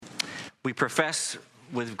We profess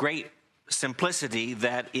with great simplicity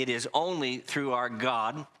that it is only through our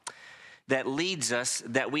God that leads us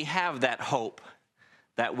that we have that hope,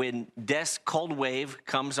 that when death's cold wave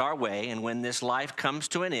comes our way and when this life comes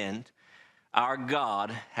to an end, our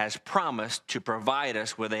God has promised to provide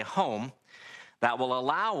us with a home that will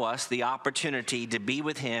allow us the opportunity to be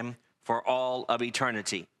with him for all of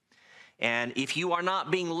eternity. And if you are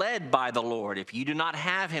not being led by the Lord, if you do not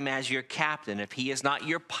have him as your captain, if he is not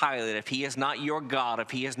your pilot, if he is not your God,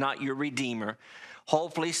 if he is not your Redeemer,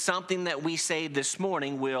 hopefully something that we say this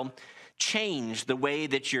morning will change the way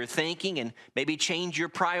that you're thinking and maybe change your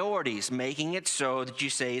priorities, making it so that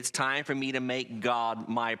you say, it's time for me to make God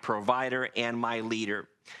my provider and my leader.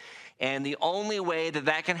 And the only way that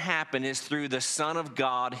that can happen is through the Son of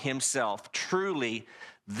God himself. Truly,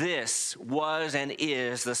 this was and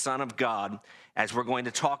is the Son of God, as we're going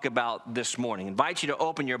to talk about this morning. I invite you to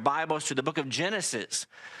open your Bibles to the book of Genesis,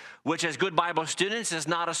 which as good Bible students is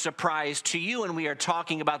not a surprise to you. And we are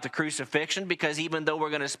talking about the crucifixion because even though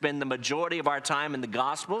we're going to spend the majority of our time in the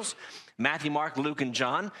Gospels, Matthew, Mark, Luke, and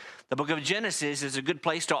John, the book of Genesis is a good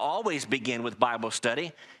place to always begin with Bible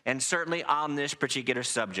study, and certainly on this particular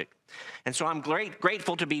subject. And so I'm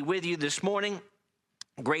grateful to be with you this morning.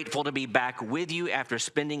 Grateful to be back with you after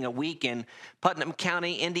spending a week in Putnam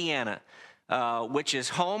County, Indiana, which is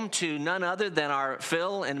home to none other than our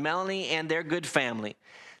Phil and Melanie and their good family.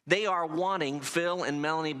 They are wanting Phil and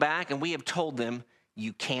Melanie back, and we have told them,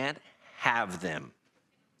 you can't have them.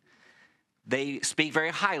 They speak very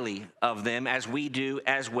highly of them, as we do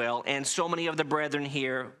as well, and so many of the brethren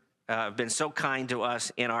here have been so kind to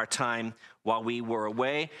us in our time while we were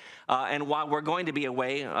away, and while we're going to be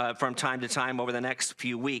away from time to time over the next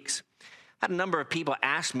few weeks. I had a number of people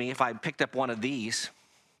ask me if I picked up one of these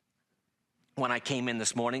when I came in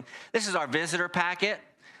this morning. This is our visitor packet.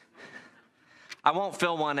 I won't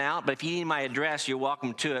fill one out, but if you need my address, you're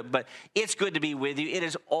welcome to it. But it's good to be with you. It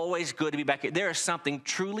is always good to be back here. There is something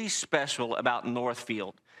truly special about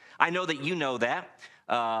Northfield. I know that you know that.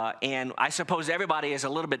 And I suppose everybody is a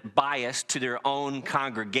little bit biased to their own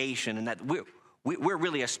congregation and that we're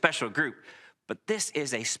really a special group. But this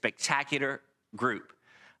is a spectacular group.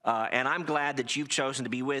 And I'm glad that you've chosen to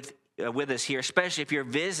be with us here, especially if you're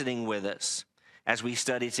visiting with us as we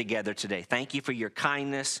study together today. Thank you for your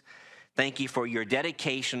kindness. Thank you for your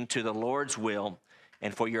dedication to the Lord's will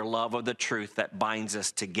and for your love of the truth that binds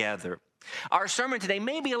us together. Our sermon today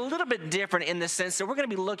may be a little bit different in the sense that we're going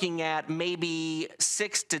to be looking at maybe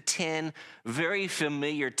 6 to 10 very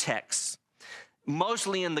familiar texts,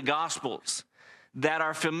 mostly in the Gospels, that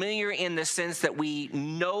are familiar in the sense that we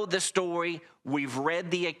know the story, we've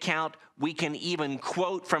read the account, we can even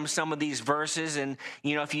quote from some of these verses. And,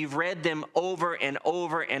 you know, if you've read them over and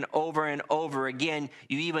over and over and over again,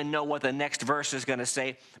 you even know what the next verse is going to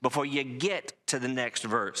say before you get to the next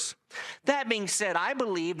verse. That being said, I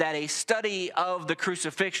believe that a study of the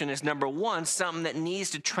crucifixion is, number one, something that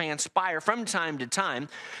needs to transpire from time to time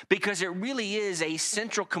because it really is a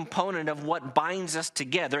central component of what binds us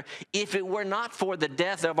together. If it were not for the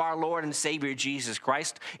death of our Lord and Savior Jesus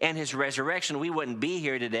Christ and his resurrection, we wouldn't be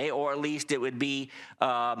here today, or at least it would be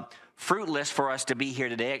fruitless for us to be here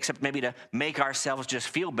today, except maybe to make ourselves just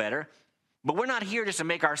feel better. But we're not here just to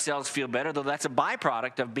make ourselves feel better, though that's a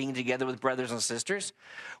byproduct of being together with brothers and sisters.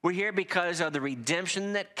 We're here because of the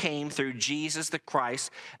redemption that came through Jesus the Christ,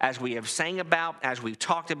 as we have sang about, as we've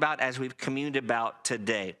talked about, as we've communed about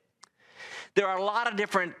today. There are a lot of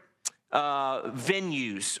different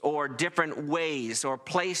venues or different ways or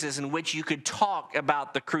places in which you could talk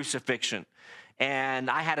about the crucifixion. And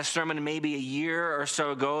I had a sermon maybe a year or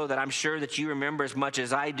so ago that I'm sure that you remember as much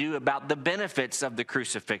as I do about the benefits of the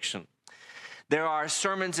crucifixion. There are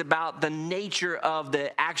sermons about the nature of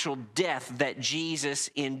the actual death that Jesus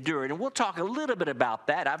endured. And we'll talk a little bit about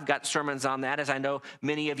that. I've got sermons on that, as I know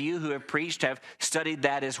many of you who have preached have studied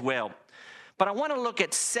that as well. But I want to look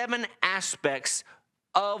at 7 aspects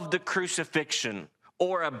of the crucifixion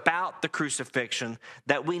or about the crucifixion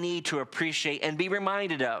that we need to appreciate and be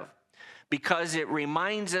reminded of, because it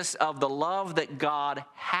reminds us of the love that God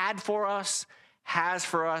had for us, has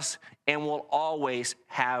for us, and will always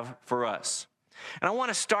have for us. And I want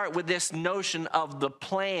to start with this notion of the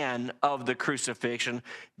plan of the crucifixion,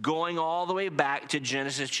 going all the way back to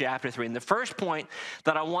Genesis chapter 3. And the first point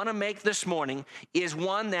that I want to make this morning is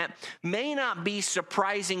one that may not be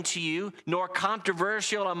surprising to you, nor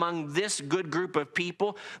controversial among this good group of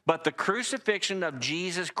people, but the crucifixion of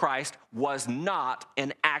Jesus Christ was not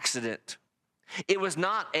an accident. It was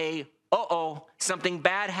not a something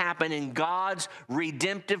bad happened in God's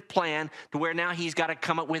redemptive plan to where now he's got to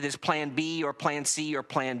come up with his plan B or plan C or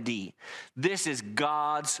plan D. This is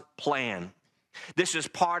God's plan. This is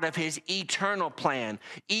part of his eternal plan,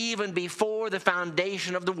 even before the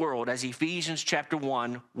foundation of the world, as Ephesians chapter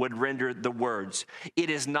 1 would render the words. It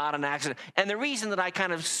is not an accident. And the reason that I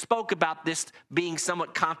kind of spoke about this being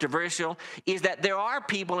somewhat controversial is that there are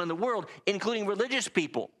people in the world, including religious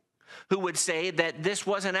people, who would say that this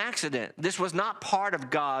was an accident. This was not part of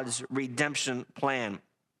God's redemption plan.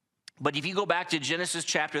 But if you go back to Genesis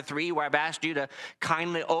chapter 3, where I've asked you to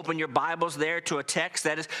kindly open your Bibles there to a text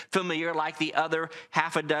that is familiar like the other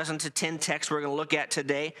half a dozen to 10 texts we're going to look at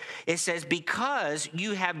today, it says, because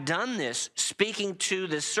you have done this, speaking to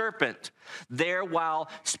the serpent there while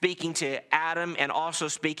speaking to Adam and also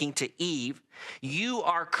speaking to Eve, you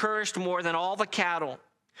are cursed more than all the cattle,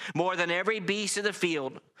 more than every beast of the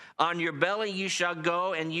field. On your belly you shall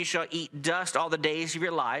go, and you shall eat dust all the days of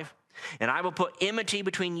your life. And I will put enmity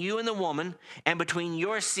between you and the woman, and between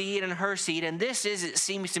your seed and her seed. And this is, it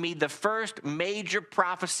seems to me, the first major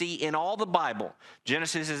prophecy in all the Bible.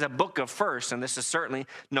 Genesis is a book of firsts, and this is certainly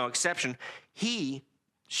no exception. He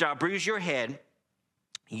shall bruise your head,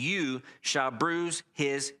 you shall bruise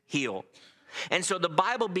his heel. And so the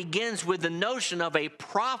Bible begins with the notion of a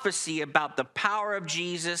prophecy about the power of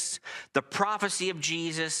Jesus, the prophecy of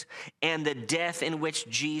Jesus, and the death in which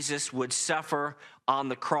Jesus would suffer on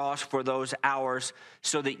the cross for those hours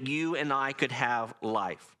so that you and I could have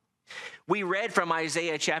life. We read from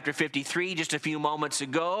Isaiah chapter 53 just a few moments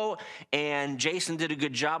ago, and Jason did a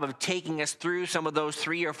good job of taking us through some of those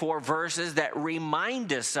 3 or 4 verses that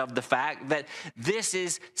remind us of the fact that this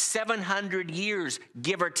is 700 years,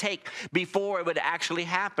 give or take, before it would actually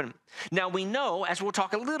happen. Now we know, as we'll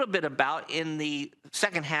talk a little bit about in the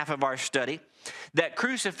second half of our study, that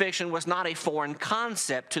crucifixion was not a foreign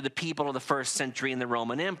concept to the people of the first century in the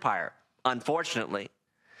Roman Empire, unfortunately,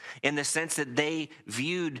 in the sense that they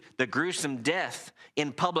viewed the gruesome death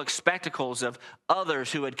in public spectacles of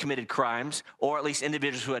others who had committed crimes, or at least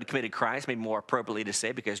individuals who had committed crimes, maybe more appropriately to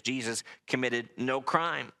say, because Jesus committed no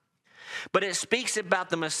crime. But it speaks about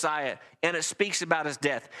the Messiah, and it speaks about his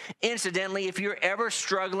death. Incidentally, if you're ever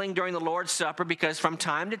struggling during the Lord's Supper, because from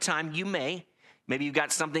time to time you maybe you've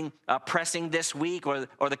got something pressing this week or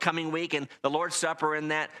the coming week, and the Lord's Supper in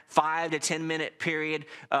that 5 to 10 minute period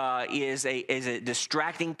is a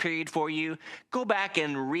distracting period for you. Go back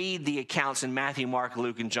and read the accounts in Matthew, Mark,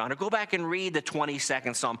 Luke, and John, or go back and read the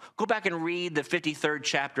 22nd Psalm. Go back and read the 53rd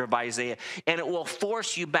chapter of Isaiah, and it will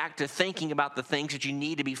force you back to thinking about the things that you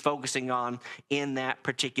need to be focusing on in that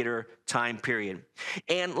particular time period.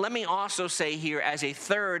 And let me also say here, as a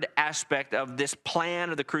third aspect of this plan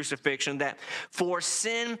of the crucifixion, that for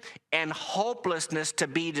sin and hopelessness to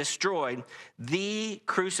be destroyed, the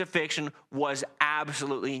crucifixion was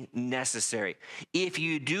absolutely necessary. If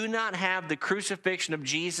you do not have the crucifixion of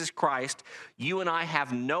Jesus Christ, you and I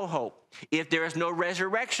have no hope. If there is no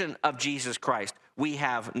resurrection of Jesus Christ, we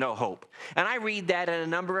have no hope. And I read that in a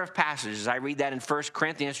number of passages. I read that in 1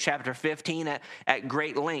 Corinthians chapter 15 at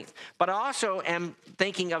great length. But I also am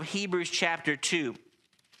thinking of Hebrews chapter 2.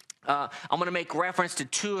 I'm going to make reference to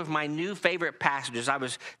 2 of my new favorite passages. I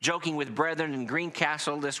was joking with brethren in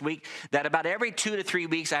Greencastle this week that about every 2 to 3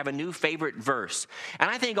 weeks I have a new favorite verse. And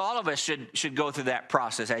I think all of us should go through that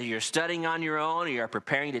process as you're studying on your own, or you're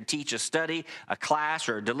preparing to teach a study, a class,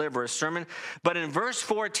 or deliver a sermon. But in verse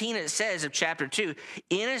 14 it says of chapter 2,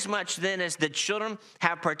 inasmuch then as the children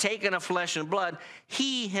have partaken of flesh and blood,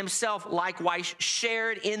 he himself likewise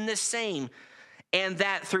shared in the same, and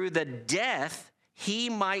that through the death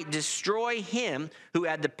he might destroy him who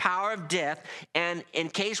had the power of death. And in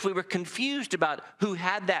case we were confused about who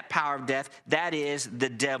had that power of death, that is the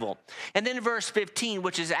devil. And then verse 15,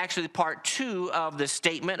 which is actually part 2 of the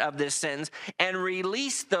statement of this sentence, and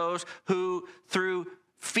release those who through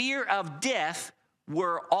fear of death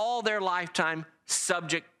were all their lifetime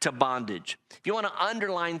subject to bondage. If you want to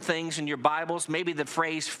underline things in your Bibles, maybe the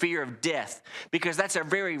phrase fear of death, because that's a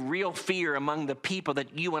very real fear among the people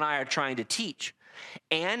that you and I are trying to teach.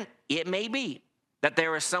 And it may be that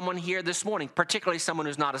there is someone here this morning, particularly someone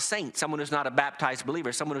who's not a saint, someone who's not a baptized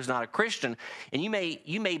believer, someone who's not a Christian, and you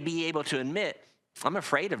may be able to admit, I'm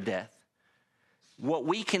afraid of death. What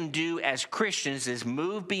we can do as Christians is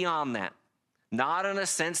move beyond that. Not in a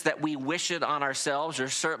sense that we wish it on ourselves or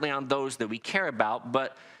certainly on those that we care about,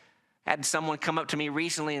 but had someone come up to me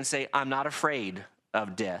recently and say, I'm not afraid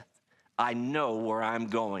of death. I know where I'm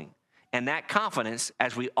going. And that confidence,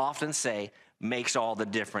 as we often say, makes all the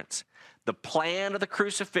difference. The plan of the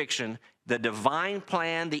crucifixion the divine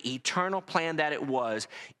plan, the eternal plan that it was,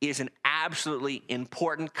 is an absolutely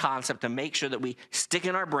important concept to make sure that we stick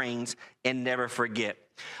in our brains and never forget.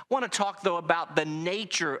 I want to talk, though, about the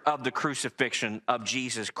nature of the crucifixion of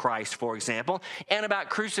Jesus Christ, for example, and about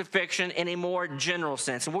crucifixion in a more general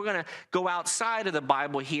sense. And we're going to go outside of the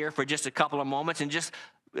Bible here for just a couple of moments and just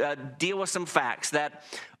deal with some facts that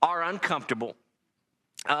are uncomfortable,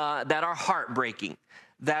 that are heartbreaking,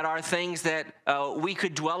 that are things that we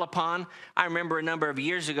could dwell upon. I remember a number of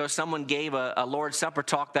years ago, someone gave a Lord's Supper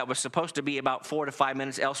talk that was supposed to be about 4 to 5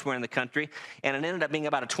 minutes elsewhere in the country, and it ended up being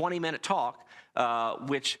about a 20-minute talk,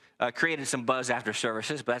 which created some buzz after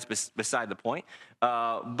services, but that's beside the point.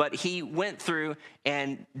 But he went through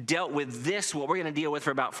and dealt with this, what we're going to deal with,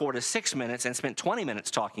 for about 4 to 6 minutes, and spent 20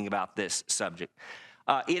 minutes talking about this subject.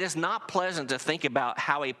 It is not pleasant to think about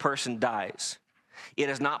how a person dies. It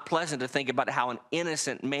is not pleasant to think about how an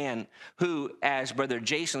innocent man who, as Brother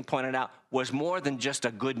Jason pointed out, was more than just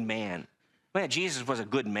a good man. Man, Jesus was a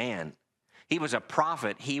good man. He was a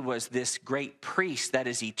prophet. He was this great priest that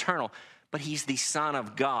is eternal, but he's the Son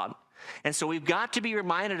of God. And so we've got to be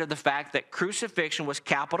reminded of the fact that crucifixion was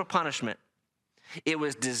capital punishment. It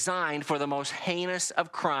was designed for the most heinous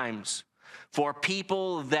of crimes, for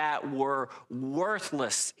people that were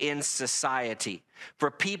worthless in society,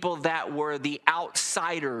 for people that were the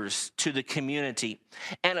outsiders to the community.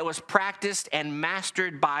 And it was practiced and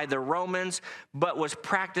mastered by the Romans, but was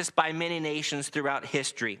practiced by many nations throughout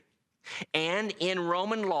history. And in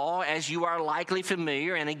Roman law, as you are likely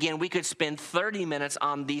familiar, and again, we could spend 30 minutes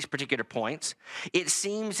on these particular points, it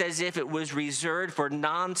seems as if it was reserved for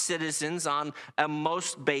non-citizens on a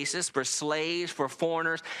most basis, for slaves, for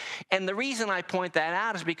foreigners. And the reason I point that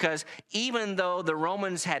out is because even though the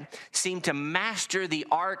Romans had seemed to master the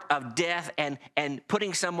art of death and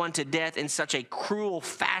putting someone to death in such a cruel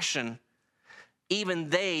fashion, even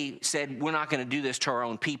they said, we're not going to do this to our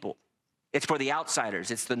own people. It's for the outsiders,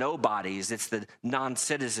 it's the nobodies, it's the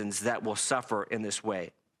non-citizens that will suffer in this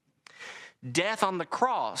way. Death on the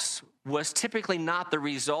cross was typically not the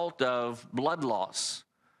result of blood loss,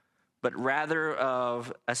 but rather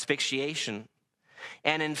of asphyxiation.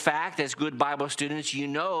 And in fact, as good Bible students, you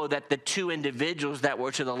know that the two individuals that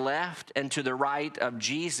were to the left and to the right of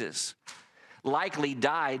Jesus likely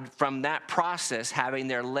died from that process, having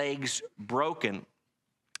their legs broken,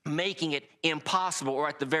 making it impossible, or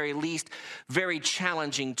at the very least, very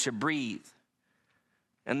challenging to breathe.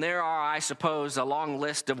 And there are, I suppose, a long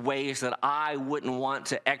list of ways that I wouldn't want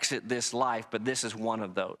to exit this life, but this is one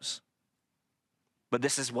of those. But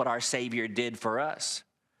this is what our Savior did for us.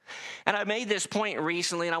 And I made this point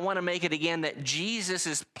recently, and I want to make it again, that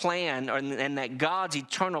Jesus' plan, and that God's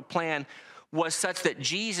eternal plan, was such that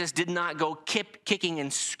Jesus did not go kicking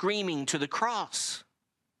and screaming to the cross,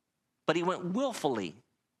 but he went willfully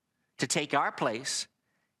to take our place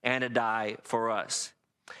and to die for us.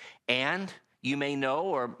 And you may know,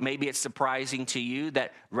 or maybe it's surprising to you,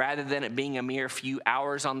 that rather than it being a mere few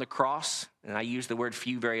hours on the cross, and I use the word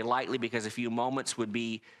few very lightly because a few moments would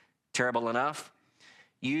be terrible enough,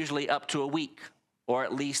 usually up to a week, or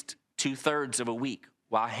at least 2/3 of a week,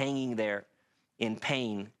 while hanging there in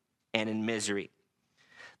pain and in misery.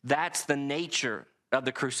 That's the nature of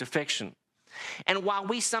the crucifixion. And while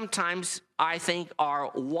we sometimes, I think,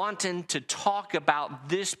 are wanting to talk about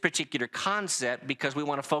this particular concept because we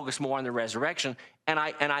want to focus more on the resurrection, and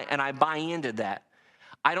I buy into that,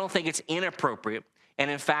 I don't think it's inappropriate.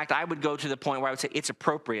 And in fact, I would go to the point where I would say it's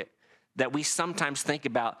appropriate that we sometimes think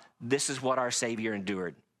about this is what our Savior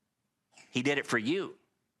endured. He did it for you.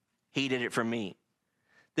 He did it for me.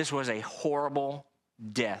 This was a horrible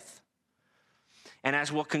death. And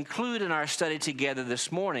as we'll conclude in our study together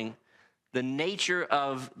this morning, the nature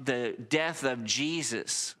of the death of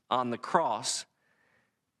Jesus on the cross,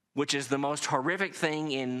 which is the most horrific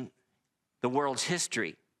thing in the world's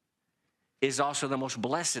history, is also the most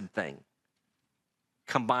blessed thing,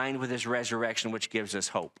 combined with his resurrection, which gives us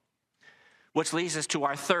hope. Which leads us to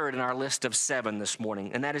our third in our list of 7 this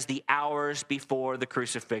morning, and that is the hours before the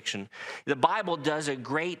crucifixion. The Bible does a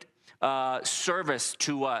great service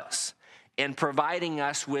to us in providing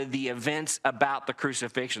us with the events about the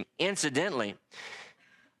crucifixion. Incidentally,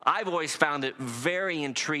 I've always found it very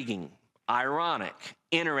intriguing, ironic,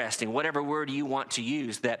 interesting, whatever word you want to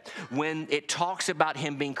use, that when it talks about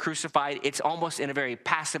him being crucified, it's almost in a very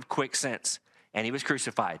passive, quick sense. And he was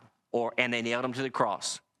crucified, and they nailed him to the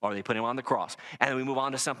cross, or they put him on the cross, and then we move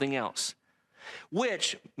on to something else,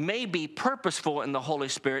 which may be purposeful in the Holy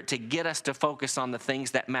Spirit to get us to focus on the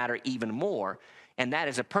things that matter even more. And that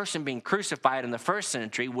is, a person being crucified in the first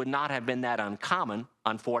century would not have been that uncommon,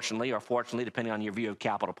 unfortunately, or fortunately, depending on your view of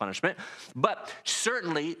capital punishment. But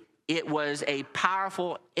certainly it was a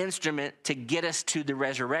powerful instrument to get us to the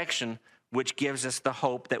resurrection, which gives us the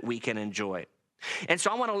hope that we can enjoy. And so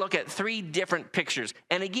I want to look at three different pictures.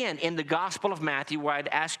 And again, in the Gospel of Matthew, where I'd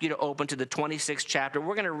ask you to open to the 26th chapter,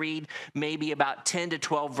 we're going to read maybe about 10 to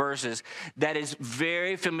 12 verses. That is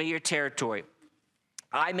very familiar territory.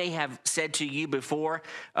 I may have said to you before,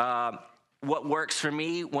 what works for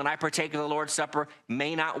me when I partake of the Lord's Supper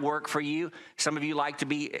may not work for you. Some of you like to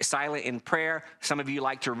be silent in prayer. Some of you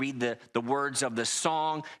like to read the words of the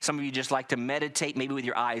song. Some of you just like to meditate, maybe with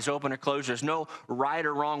your eyes open or closed. There's no right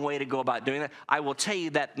or wrong way to go about doing that. I will tell you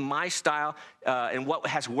that my style and what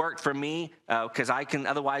has worked for me, because I can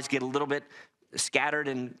otherwise get a little bit scattered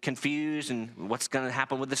and confused and what's going to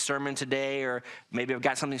happen with the sermon today, or maybe I've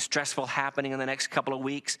got something stressful happening in the next couple of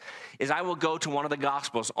weeks, is I will go to one of the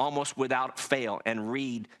Gospels almost without fail and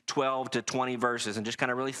read 12 to 20 verses and just kind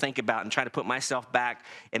of really think about and try to put myself back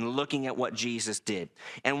and looking at what Jesus did.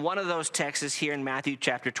 And one of those texts is here in Matthew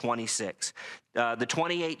chapter 26. The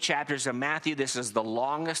 28 chapters of Matthew, this is the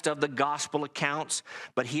longest of the gospel accounts,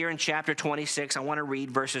 but here in chapter 26, I want to read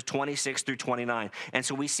verses 26 through 29. And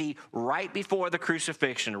so we see right before the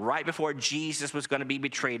crucifixion, right before Jesus was going to be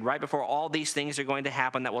betrayed, right before all these things are going to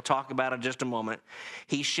happen that we'll talk about in just a moment,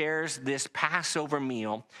 he shares this Passover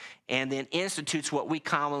meal and then institutes what we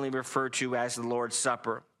commonly refer to as the Lord's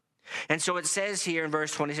Supper. And so it says here in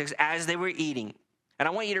verse 26, as they were eating, and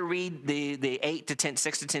I want you to read the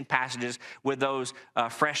 6 to 10 passages with those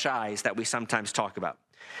fresh eyes that we sometimes talk about.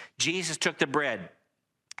 Jesus took the bread.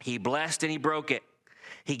 He blessed and he broke it.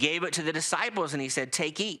 He gave it to the disciples and he said,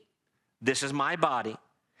 take, eat. This is my body.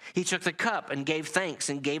 He took the cup and gave thanks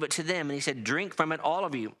and gave it to them. And he said, drink from it, all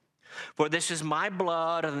of you. For this is my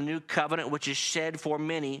blood of the new covenant, which is shed for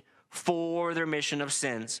many for the remission of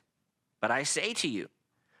sins. But I say to you,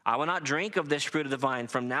 I will not drink of this fruit of the vine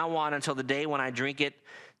from now on until the day when I drink it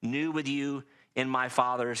new with you in my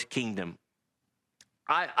Father's kingdom.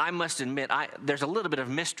 I must admit, there's a little bit of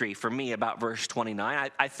mystery for me about verse 29.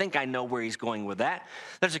 I think I know where he's going with that.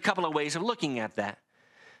 There's a couple of ways of looking at that.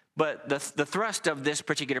 But the thrust of this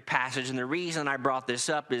particular passage, and the reason I brought this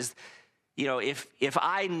up is, you know, if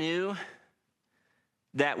I knew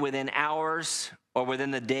that within hours or within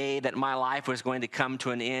the day that my life was going to come to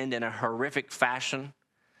an end in a horrific fashion,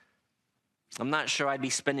 I'm not sure I'd be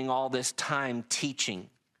spending all this time teaching.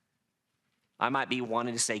 I might be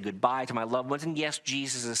wanting to say goodbye to my loved ones. And yes,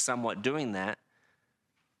 Jesus is somewhat doing that.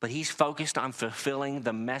 But he's focused on fulfilling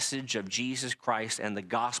the message of Jesus Christ and the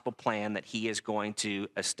gospel plan that he is going to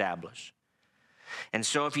establish. And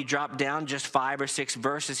so if you drop down just 5 or 6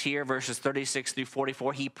 verses here, verses 36 through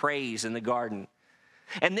 44, he prays in the garden.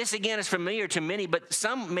 And this, again, is familiar to many, but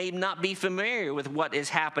some may not be familiar with what is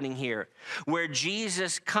happening here, where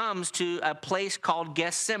Jesus comes to a place called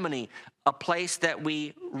Gethsemane, a place that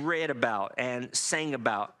we read about and sang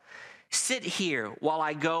about. Sit here while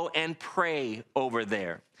I go and pray over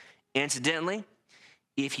there. Incidentally,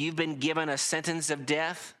 if you've been given a sentence of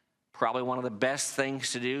death, probably one of the best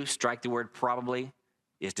things to do, strike the word probably,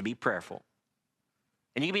 is to be prayerful.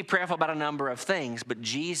 And you can be prayerful about a number of things, but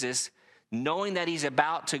Jesus, knowing that he's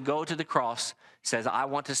about to go to the cross, says, I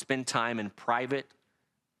want to spend time in private,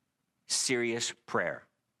 serious prayer.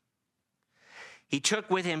 He took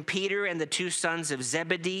with him Peter and the 2 sons of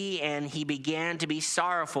Zebedee, and he began to be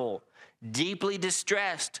sorrowful, deeply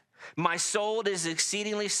distressed. My soul is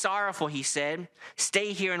exceedingly sorrowful, he said.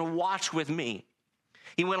 Stay here and watch with me.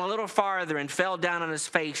 He went a little farther and fell down on his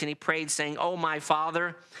face, and he prayed, saying, Oh, my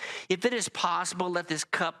Father, if it is possible, let this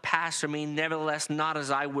cup pass from me. Nevertheless, not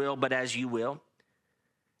as I will, but as you will.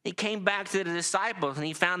 He came back to the disciples, and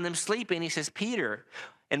he found them sleeping. He says, Peter,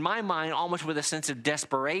 in my mind, almost with a sense of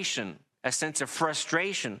desperation, a sense of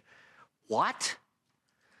frustration, what?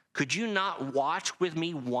 Could you not watch with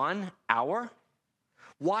me 1 hour?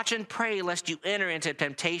 Watch and pray, lest you enter into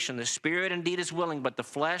temptation. The spirit indeed is willing, but the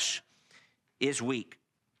flesh is weak.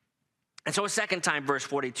 And so a second time, verse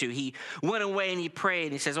 42, he went away and he prayed.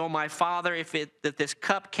 And he says, Oh, my Father, if this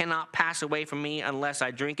cup cannot pass away from me unless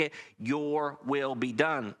I drink it, your will be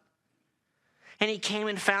done. And he came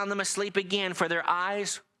and found them asleep again, for their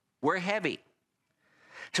eyes were heavy.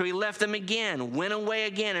 So he left them again, went away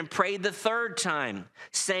again, and prayed the third time,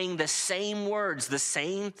 saying the same words, the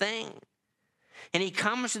same thing. And he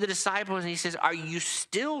comes to the disciples and he says, Are you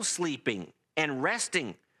still sleeping and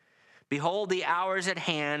resting? Behold, the hour is at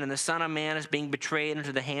hand, and the Son of Man is being betrayed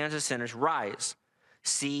into the hands of sinners. Rise,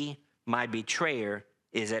 see, my betrayer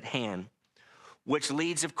is at hand. Which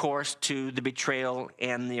leads, of course, to the betrayal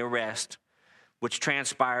and the arrest, which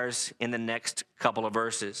transpires in the next couple of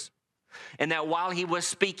verses. And that while he was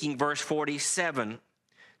speaking, verse 47,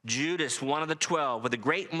 Judas, one of the 12, with a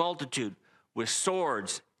great multitude, with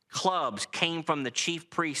swords, clubs, came from the chief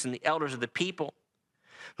priests and the elders of the people.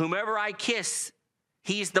 Whomever I kiss,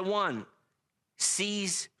 he's the one.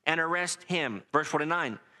 Seize and arrest him. Verse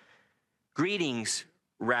 49, greetings,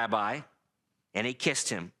 Rabbi. And he kissed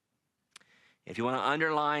him. If you want to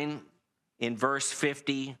underline in verse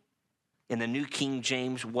 50 in the New King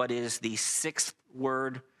James, what is the sixth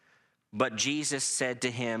word? But Jesus said to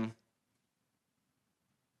him,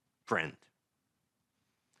 friend.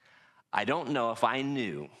 I don't know if I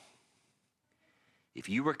knew if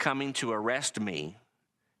you were coming to arrest me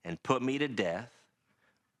and put me to death,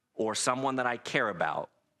 or someone that I care about,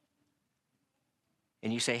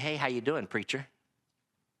 and you say, hey, how you doing, preacher?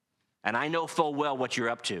 And I know full well what you're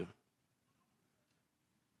up to,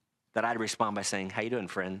 that I'd respond by saying, how you doing,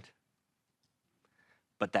 friend?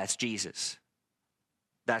 But that's Jesus.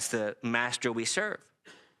 That's the master we serve.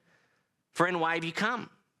 Friend, why have you come?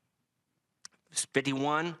 Verse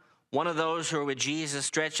 51, one of those who were with Jesus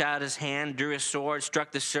stretched out his hand, drew his sword,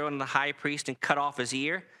 struck the servant of the high priest, and cut off his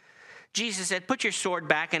ear. Jesus said, put your sword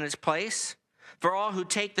back in its place, for all who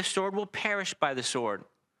take the sword will perish by the sword.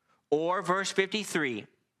 Or verse 53,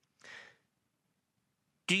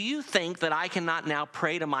 do you think that I cannot now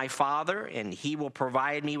pray to my Father, and he will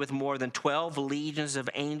provide me with more than 12 legions of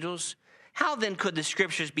angels? How then could the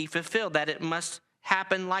scriptures be fulfilled that it must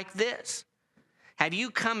happen like this? Have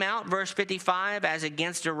you come out, verse 55, as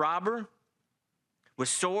against a robber, with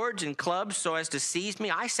swords and clubs so as to seize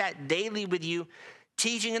me? I sat daily with you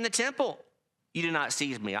teaching in the temple. You did not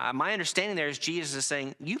seize me. My understanding there is Jesus is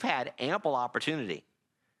saying, you've had ample opportunity.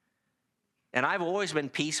 And I've always been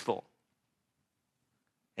peaceful.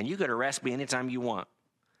 And you could arrest me anytime you want.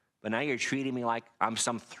 But now you're treating me like I'm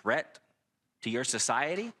some threat to your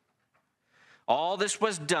society? All this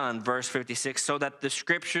was done, verse 56, so that the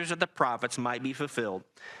scriptures of the prophets might be fulfilled.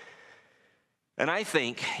 And I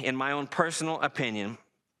think, in my own personal opinion,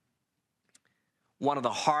 one of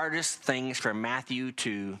the hardest things for Matthew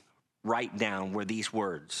to write down were these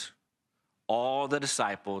words. All the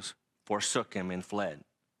disciples forsook him and fled.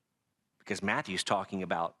 Because Matthew's talking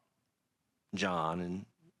about John and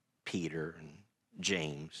Peter and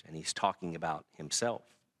James, and he's talking about himself.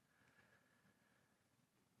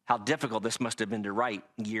 How difficult this must have been to write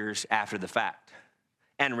years after the fact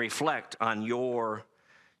and reflect on your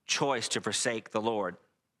choice to forsake the Lord.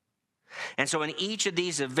 And so in each of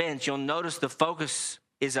these events, you'll notice the focus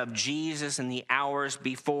is of Jesus in the hours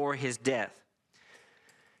before his death.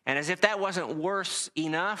 And as if that wasn't worse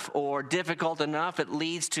enough or difficult enough, it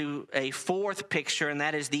leads to a fourth picture, and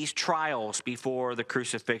that is these trials before the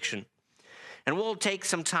crucifixion. And we'll take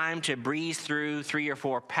some time to breeze through 3 or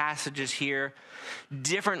 4 passages here,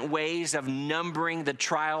 different ways of numbering the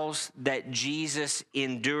trials that Jesus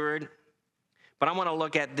endured. But I want to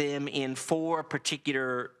look at them in 4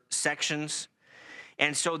 particular sections.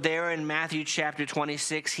 And so there in Matthew chapter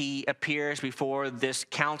 26, he appears before this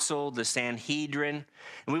council, the Sanhedrin.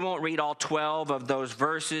 And we won't read all 12 of those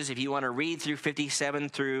verses. If you want to read through 57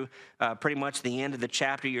 through pretty much the end of the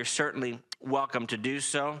chapter, you're certainly welcome to do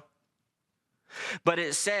so. But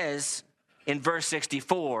it says in verse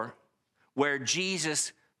 64, where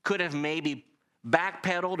Jesus could have maybe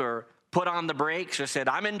backpedaled or put on the brakes or said,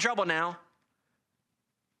 I'm in trouble now.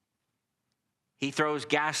 He throws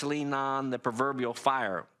gasoline on the proverbial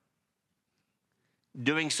fire,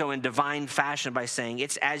 doing so in divine fashion by saying,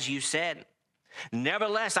 it's as you said.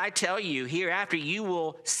 Nevertheless, I tell you, hereafter you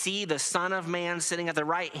will see the Son of Man sitting at the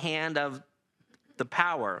right hand of the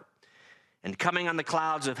power and coming on the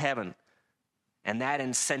clouds of heaven. And that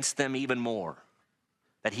incensed them even more,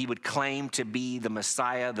 that he would claim to be the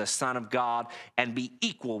Messiah, the Son of God, and be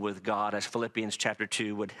equal with God, as Philippians chapter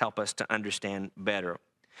 2 would help us to understand better.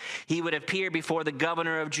 He would appear before the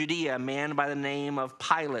governor of Judea, a man by the name of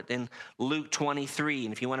Pilate, in Luke 23.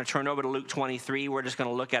 And if you want to turn over to Luke 23, we're just going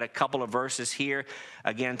to look at a couple of verses here.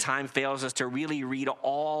 Again, time fails us to really read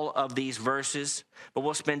all of these verses, but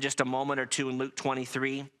we'll spend just a moment or two in Luke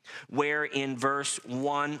 23, where in verse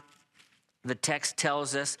 1, the text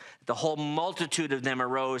tells us the whole multitude of them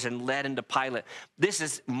arose and led into Pilate. This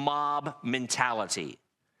is mob mentality.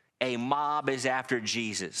 A mob is after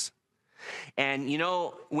Jesus. And you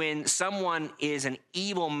know, when someone is an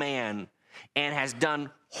evil man and has done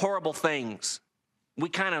horrible things, we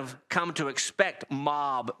kind of come to expect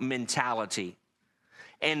mob mentality.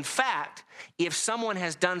 In fact, if someone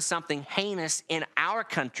has done something heinous in our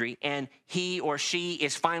country and he or she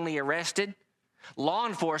is finally arrested, law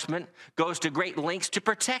enforcement goes to great lengths to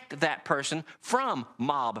protect that person from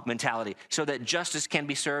mob mentality so that justice can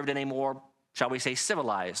be served in a more, shall we say,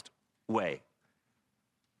 civilized way.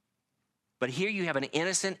 But here you have an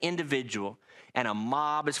innocent individual, and a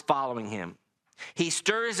mob is following him. He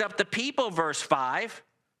stirs up the people, verse 5,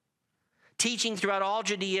 teaching throughout all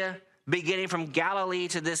Judea, beginning from Galilee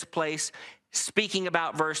to this place, speaking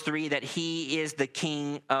about, verse 3, that he is the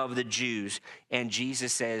King of the Jews. And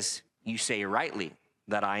Jesus says, you say rightly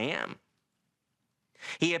that I am.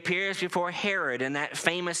 He appears before Herod in that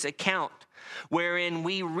famous account wherein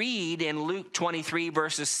we read in Luke 23,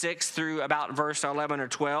 verses 6 through about verse 11 or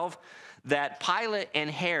 12, that Pilate and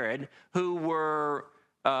Herod, who were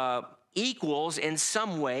equals in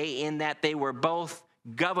some way in that they were both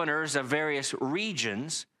governors of various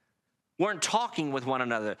regions, weren't talking with one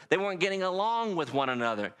another. They weren't getting along with one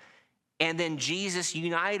another. And then Jesus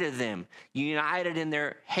united them, united in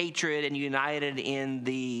their hatred and united in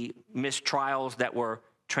the mistrials that were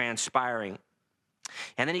transpiring.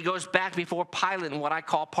 And then he goes back before Pilate in what I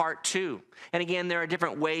call part 2. And again, there are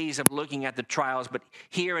different ways of looking at the trials, but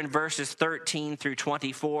here in verses 13 through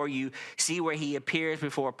 24, you see where he appears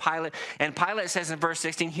before Pilate. And Pilate says in verse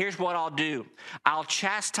 16, here's what I'll do. I'll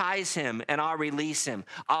chastise him and I'll release him.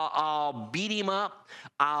 I'll beat him up.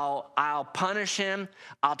 I'll punish him.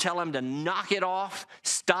 I'll tell him to knock it off,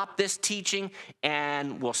 stop this teaching,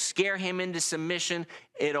 and we'll scare him into submission.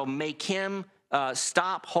 It'll make him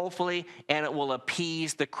stop, hopefully, and it will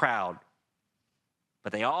appease the crowd.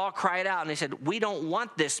 But they all cried out and they said, we don't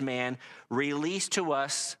want this man. Release to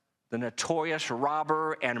us the notorious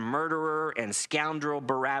robber and murderer and scoundrel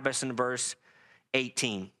Barabbas in verse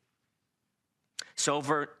 18. So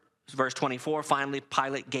verse 24, finally,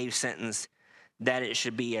 Pilate gave sentence that it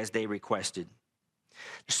should be as they requested.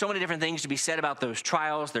 There's so many different things to be said about those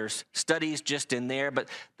trials. There's studies just in there. But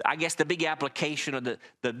I guess the big application or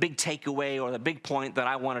the big takeaway or the big point that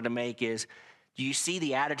I wanted to make is, do you see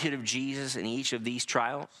the attitude of Jesus in each of these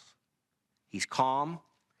trials? He's calm.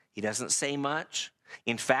 He doesn't say much.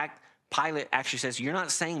 In fact, Pilate actually says, you're not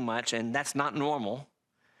saying much, and that's not normal.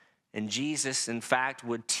 And Jesus, in fact,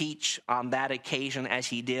 would teach on that occasion as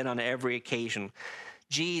he did on every occasion.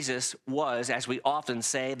 Jesus was, as we often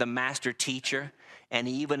say, the master teacher. And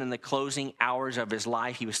even in the closing hours of his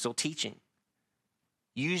life, he was still teaching,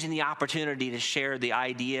 using the opportunity to share the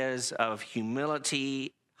ideas of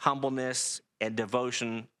humility, humbleness, and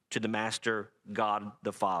devotion to the Master, God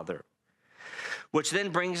the Father. Which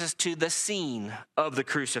then brings us to the scene of the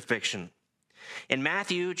crucifixion. In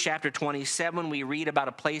Matthew chapter 27, we read about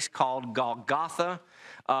a place called Golgotha.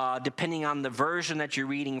 Depending on the version that you're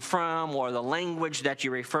reading from or the language that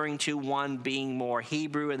you're referring to, one being more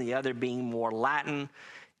Hebrew and the other being more Latin,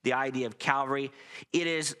 the idea of Calvary, it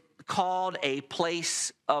is called a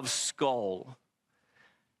place of skull,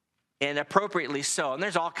 and appropriately so. And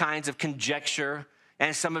there's all kinds of conjecture,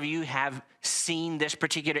 and some of you have seen this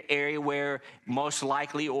particular area where most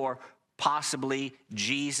likely or possibly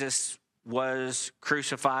Jesus was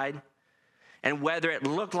crucified. And whether it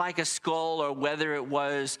looked like a skull or whether it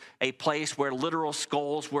was a place where literal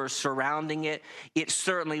skulls were surrounding it, it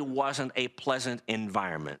certainly wasn't a pleasant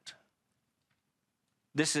environment.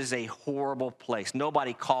 This is a horrible place.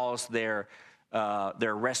 Nobody calls their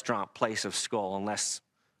restaurant place of skull unless,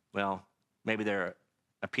 well, maybe they're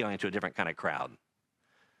appealing to a different kind of crowd.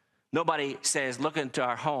 Nobody says, look into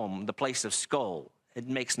our home, the place of skull. It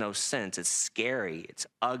makes no sense. It's scary. It's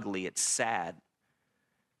ugly. It's sad.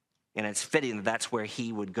 And it's fitting that that's where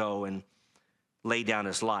he would go and lay down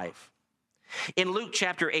his life. In Luke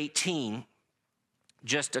chapter 18,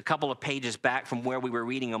 just a couple of pages back from where we were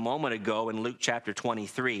reading a moment ago in Luke chapter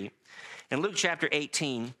 23, in Luke chapter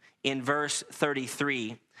 18, in verse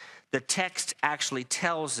 33, the text actually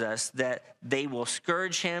tells us that they will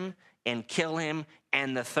scourge him and kill him,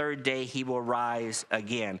 and the third day he will rise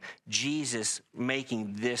again. Jesus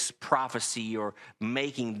making this prophecy or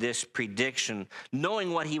making this prediction,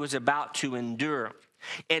 knowing what he was about to endure.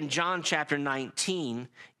 In John chapter 19,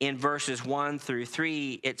 in verses 1 through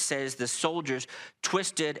 3, it says the soldiers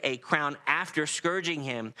twisted a crown after scourging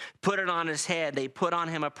him, put it on his head. They put on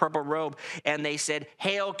him a purple robe, and they said,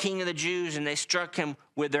 "Hail, King of the Jews," and they struck him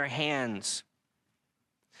with their hands.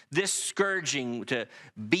 This scourging to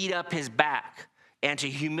beat up his back and to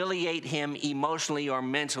humiliate him emotionally or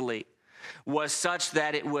mentally was such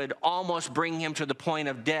that it would almost bring him to the point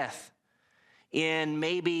of death. In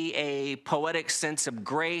maybe a poetic sense of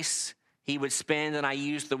grace, he would spend, and I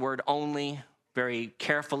use the word only very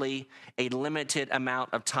carefully, a limited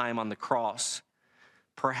amount of time on the cross,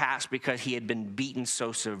 perhaps because he had been beaten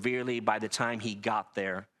so severely by the time he got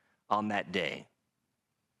there on that day.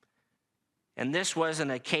 And this was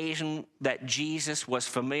an occasion that Jesus was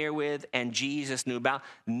familiar with and Jesus knew about.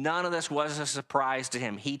 None of this was a surprise to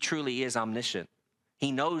him. He truly is omniscient.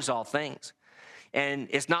 He knows all things. And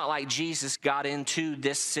it's not like Jesus got into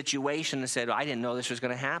this situation and said, I didn't know this was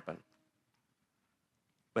going to happen.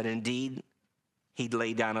 But indeed, he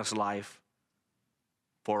laid down his life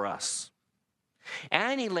for us.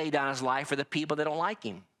 And he laid down his life for the people that don't like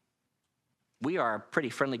him. We are a pretty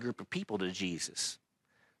friendly group of people to Jesus.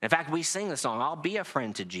 In fact, we sing the song, I'll be a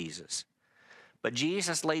friend to Jesus. But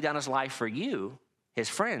Jesus laid down his life for you, his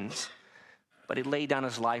friends, but he laid down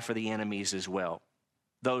his life for the enemies as well,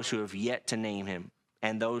 those who have yet to name him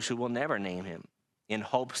and those who will never name him, in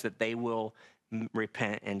hopes that they will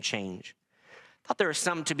repent and change. I thought there was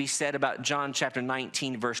something to be said about John chapter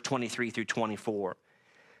 19, verse 23 through 24. It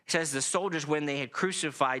says, the soldiers, when they had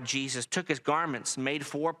crucified Jesus, took his garments, made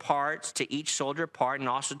 4 parts, to each soldier a part, and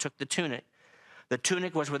also took the tunic. The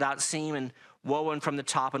tunic was without seam and woven from the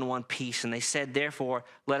top in one piece. And they said, therefore,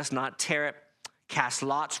 let us not tear it, cast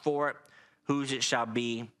lots for it, whose it shall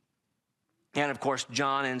be. And of course,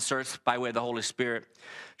 John inserts by way of the Holy Spirit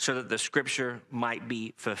so that the scripture might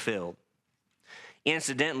be fulfilled.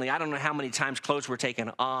 Incidentally, I don't know how many times clothes were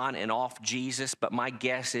taken on and off Jesus, but my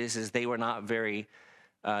guess is they were not very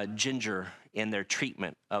ginger in their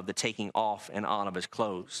treatment of the taking off and on of his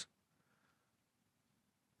clothes,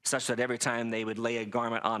 such that every time they would lay a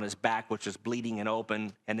garment on his back, which was bleeding and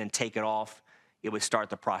open, and then take it off, it would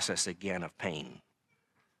start the process again of pain.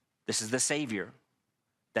 This is the Savior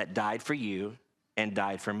that died for you and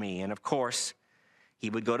died for me. And of course,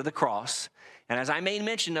 he would go to the cross. And as I made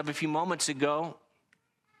mention of a few moments ago,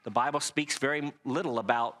 the Bible speaks very little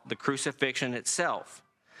about the crucifixion itself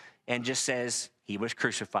and just says he was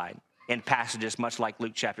crucified in passages much like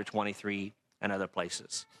Luke chapter 23 and other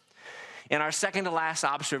places. In our second to last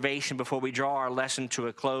observation before we draw our lesson to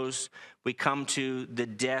a close, we come to the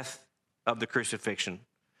death of the crucifixion.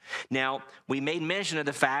 Now, we made mention of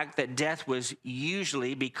the fact that death was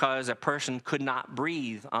usually because a person could not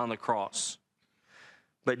breathe on the cross.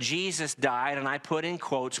 But Jesus died, and I put in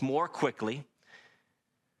quotes, more quickly.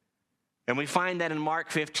 And we find that in Mark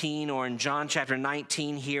 15 or in John chapter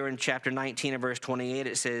 19, here in chapter 19 and verse 28,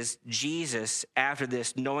 it says, Jesus, after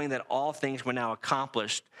this, knowing that all things were now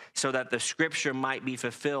accomplished, so that the scripture might be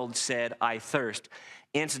fulfilled, said, I thirst.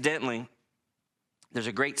 Incidentally, there's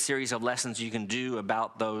a great series of lessons you can do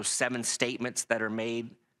about those 7 statements that are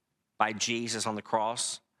made by Jesus on the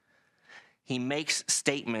cross. He makes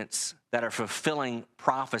statements that are fulfilling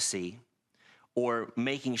prophecy or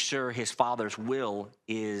making sure his Father's will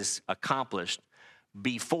is accomplished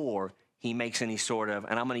before he makes any sort of,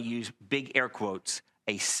 and I'm going to use big air quotes,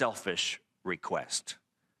 a selfish request.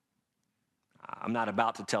 I'm not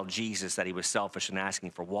about to tell Jesus that he was selfish in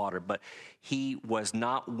asking for water, but he was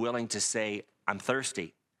not willing to say, I'm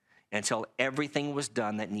thirsty, until everything was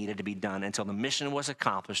done that needed to be done, until the mission was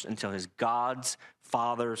accomplished, until his God's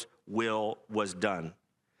Father's will was done.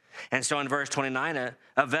 And so in verse 29,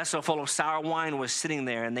 a vessel full of sour wine was sitting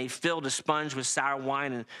there, and they filled a sponge with sour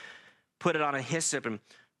wine and put it on a hyssop and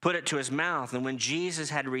put it to his mouth. And when Jesus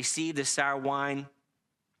had received the sour wine,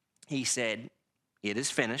 he said, it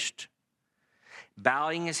is finished.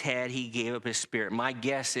 Bowing his head, he gave up his spirit. My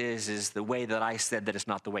guess is the way that I said that it's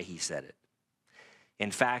not the way he said it.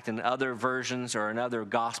 In fact, in other versions or in other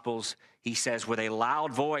gospels, he says with a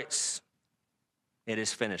loud voice, it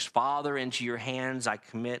is finished. Father, into your hands I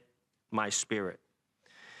commit my spirit.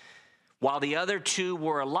 While the other 2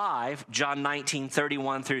 were alive, John 19,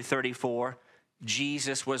 31 through 34,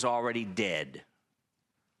 Jesus was already dead.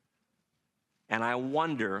 And I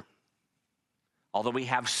wonder, although we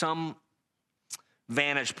have some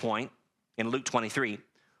vantage point in Luke 23,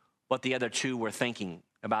 what the other 2 were thinking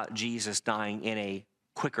about Jesus dying in a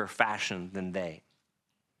quicker fashion than they.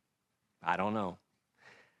 I don't know.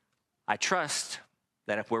 I trust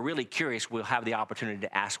that if we're really curious, we'll have the opportunity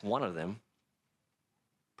to ask one of them,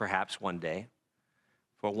 perhaps one day.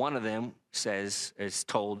 For one of them is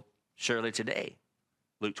told, surely today,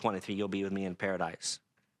 Luke 23, you'll be with me in paradise.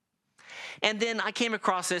 And then I came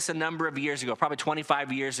across this a number of years ago, probably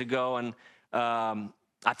 25 years ago, and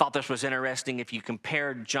I thought this was interesting. If you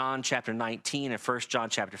compared John chapter 19 and 1 John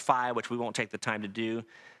chapter 5, which we won't take the time to do,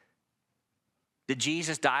 did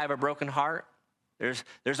Jesus die of a broken heart?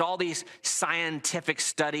 There's all these scientific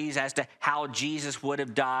studies as to how Jesus would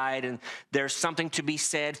have died, and there's something to be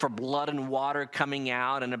said for blood and water coming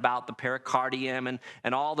out and about the pericardium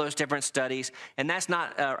and all those different studies. And that's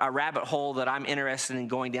not a rabbit hole that I'm interested in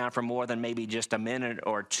going down for more than maybe just a minute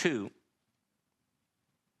or 2.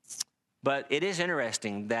 But it is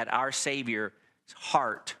interesting that our Savior's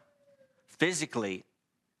heart physically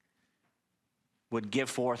would give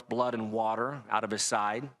forth blood and water out of his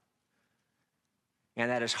side, and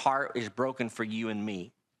that his heart is broken for you and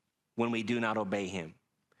me when we do not obey him.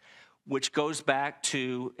 which goes back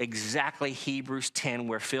to exactly Hebrews 10,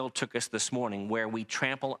 where Phil took us this morning, where we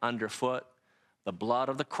trample underfoot the blood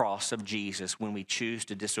of the cross of Jesus when we choose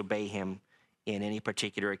to disobey him in any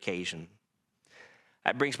particular occasion.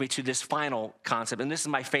 That brings me to this final concept, and this is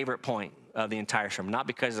my favorite point of the entire sermon, not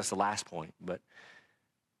because it's the last point, but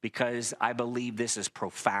because I believe this is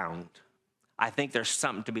profound. I think there's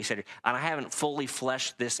something to be said, and I haven't fully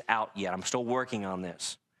fleshed this out yet. I'm still working on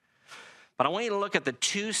this. But I want you to look at the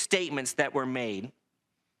two statements that were made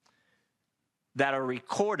that are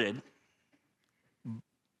recorded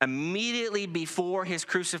immediately before his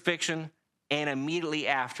crucifixion and immediately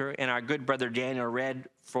after, and our good brother Daniel read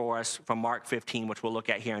for us from Mark 15, which we'll look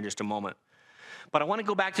at here in just a moment. But I want to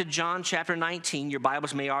go back to John chapter 19. Your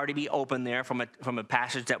Bibles may already be open there from a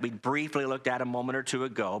passage that we briefly looked at a moment or two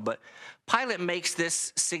ago. But Pilate makes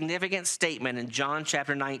this significant statement in John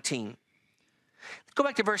chapter 19. Let's go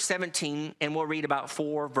back to verse 17, and we'll read about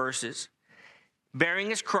 4 verses. Bearing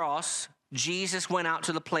his cross, Jesus went out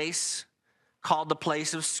to the place called the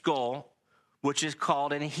place of skull, which is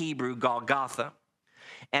called in Hebrew Golgotha.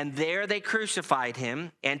 And there they crucified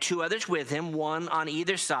him, and 2 others with him, one on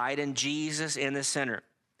either side, and Jesus in the center.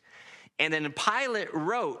 And then Pilate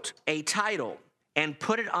wrote a title and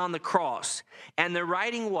put it on the cross. And the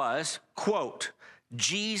writing was, quote,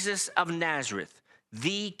 Jesus of Nazareth,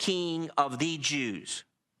 the King of the Jews.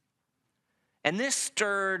 And this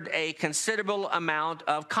stirred a considerable amount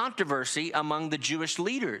of controversy among the Jewish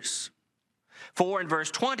leaders. For in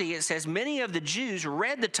verse 20, it says, many of the Jews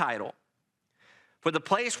read the title, for the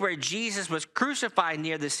place where Jesus was crucified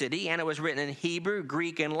near the city, and it was written in Hebrew,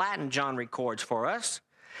 Greek, and Latin, John records for us.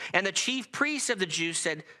 And the chief priests of the Jews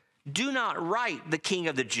said, do not write the King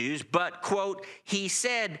of the Jews, but, quote, he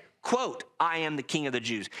said, quote, I am the King of the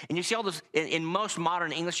Jews. And you see all this, in most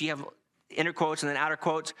modern English, you have inner quotes and then outer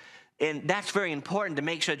quotes, and that's very important to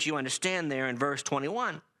make sure that you understand there in verse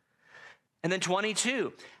 21. And then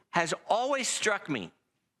 22 has always struck me,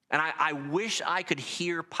 and I wish I could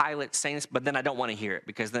hear Pilate saying this, but then I don't want to hear it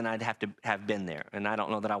because then I'd have to have been there, and I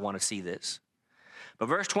don't know that I want to see this. But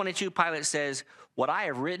verse 22, Pilate says, what I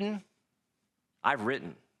have written, I've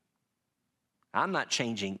written. I'm not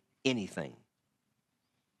changing anything.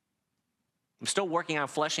 I'm still working on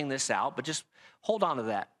fleshing this out, but just hold on to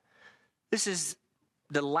that. This is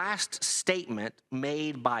the last statement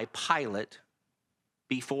made by Pilate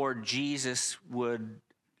before Jesus would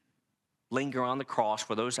linger on the cross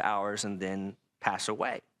for those hours and then pass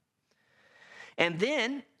away. And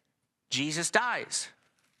then Jesus dies.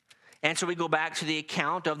 And so we go back to the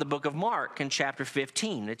account of the book of Mark in chapter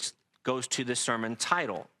 15. It goes to the sermon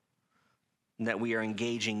title that we are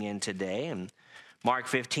engaging in today. And Mark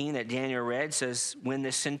 15 that Daniel read says, when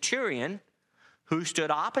the centurion who stood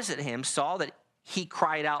opposite him saw that he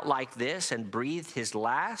cried out like this and breathed his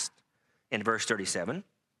last, in verse 37,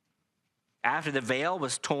 after the veil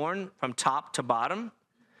was torn from top to bottom,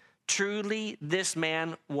 truly this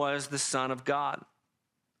man was the Son of God.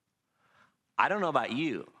 I don't know about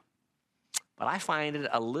you, but I find it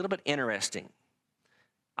a little bit interesting.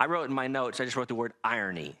 I wrote in my notes, I just wrote the word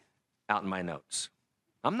irony out in my notes.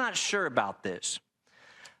 I'm not sure about this.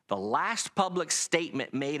 The last public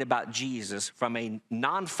statement made about Jesus from a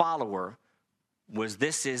non-follower was,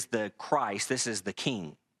 this is the Christ, this is the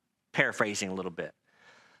King, paraphrasing a little bit.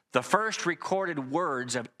 The first recorded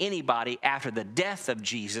words of anybody after the death of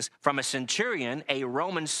Jesus from a centurion, a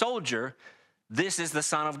Roman soldier, this is the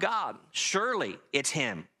Son of God. Surely it's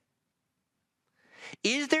him.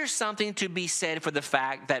 Is there something to be said for the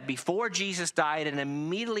fact that before Jesus died and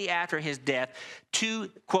immediately after his death,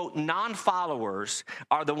 2, quote, non-followers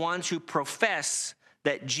are the ones who profess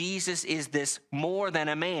that Jesus is this more than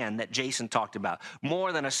a man that Jason talked about,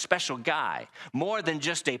 more than a special guy, more than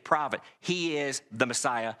just a prophet. He is the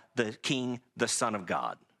Messiah, the King, the Son of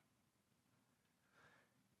God.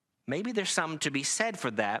 Maybe there's something to be said for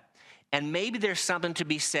that, and maybe there's something to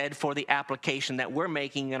be said for the application that we're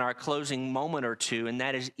making in our closing moment or two, and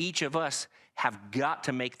that is each of us have got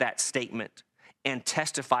to make that statement and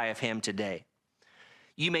testify of him today.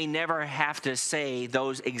 You may never have to say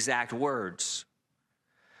those exact words,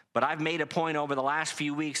 but I've made a point over the last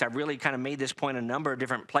few weeks. I've really kind of made this point a number of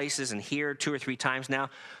different places and here 2 or 3 times now.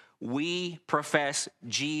 We profess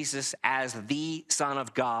Jesus as the Son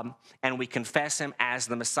of God, and we confess him as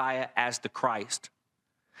the Messiah, as the Christ.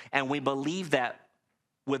 And we believe that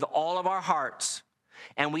with all of our hearts.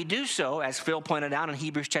 And we do so, as Phil pointed out in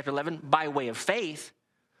Hebrews chapter 11, by way of faith.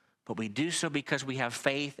 But we do so because we have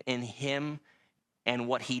faith in him and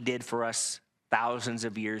what he did for us thousands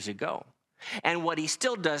of years ago. And what he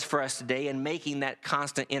still does for us today in making that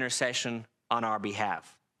constant intercession on our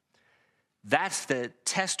behalf. That's the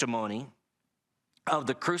testimony of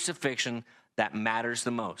the crucifixion that matters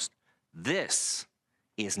the most. This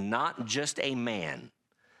is not just a man.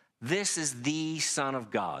 This is the Son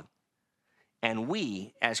of God. And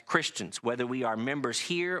we, as Christians, whether we are members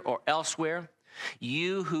here or elsewhere,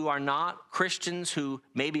 you who are not Christians, who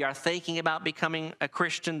maybe are thinking about becoming a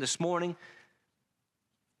Christian this morning,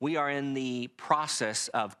 we are in the process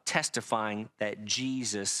of testifying that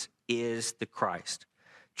Jesus is the Christ.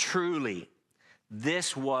 Truly,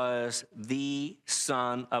 this was the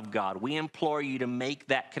Son of God. We implore you to make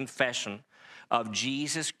that confession of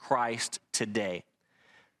Jesus Christ today.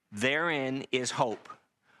 Therein is hope.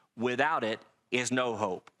 Without it is no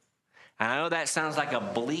hope. And I know that sounds like a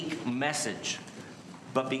bleak message,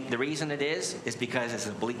 but the reason it is because it's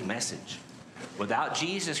a bleak message. Without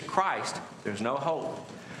Jesus Christ, there's no hope.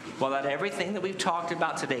 Well, that everything that we've talked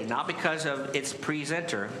about today, not because of its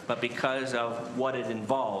presenter, but because of what it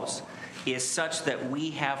involves, is such that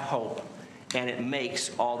we have hope, and it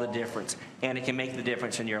makes all the difference, and it can make the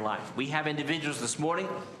difference in your life. We have individuals this morning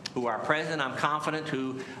who are present, I'm confident,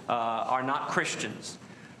 who are not Christians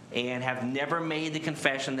and have never made the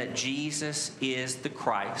confession that Jesus is the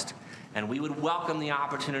Christ. And we would welcome the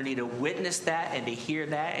opportunity to witness that and to hear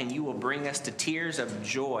that, and you will bring us to tears of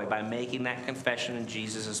joy by making that confession in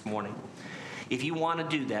Jesus this morning. If you want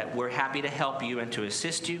to do that, we're happy to help you and to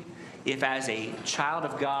assist you. If as a child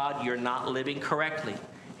of God you're not living correctly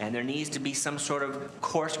and there needs to be some sort of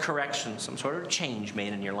course correction, some sort of change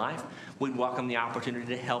made in your life, we'd welcome the opportunity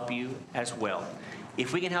to help you as well.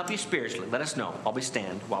 If we can help you spiritually, let us know while we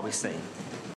stand, while we sing.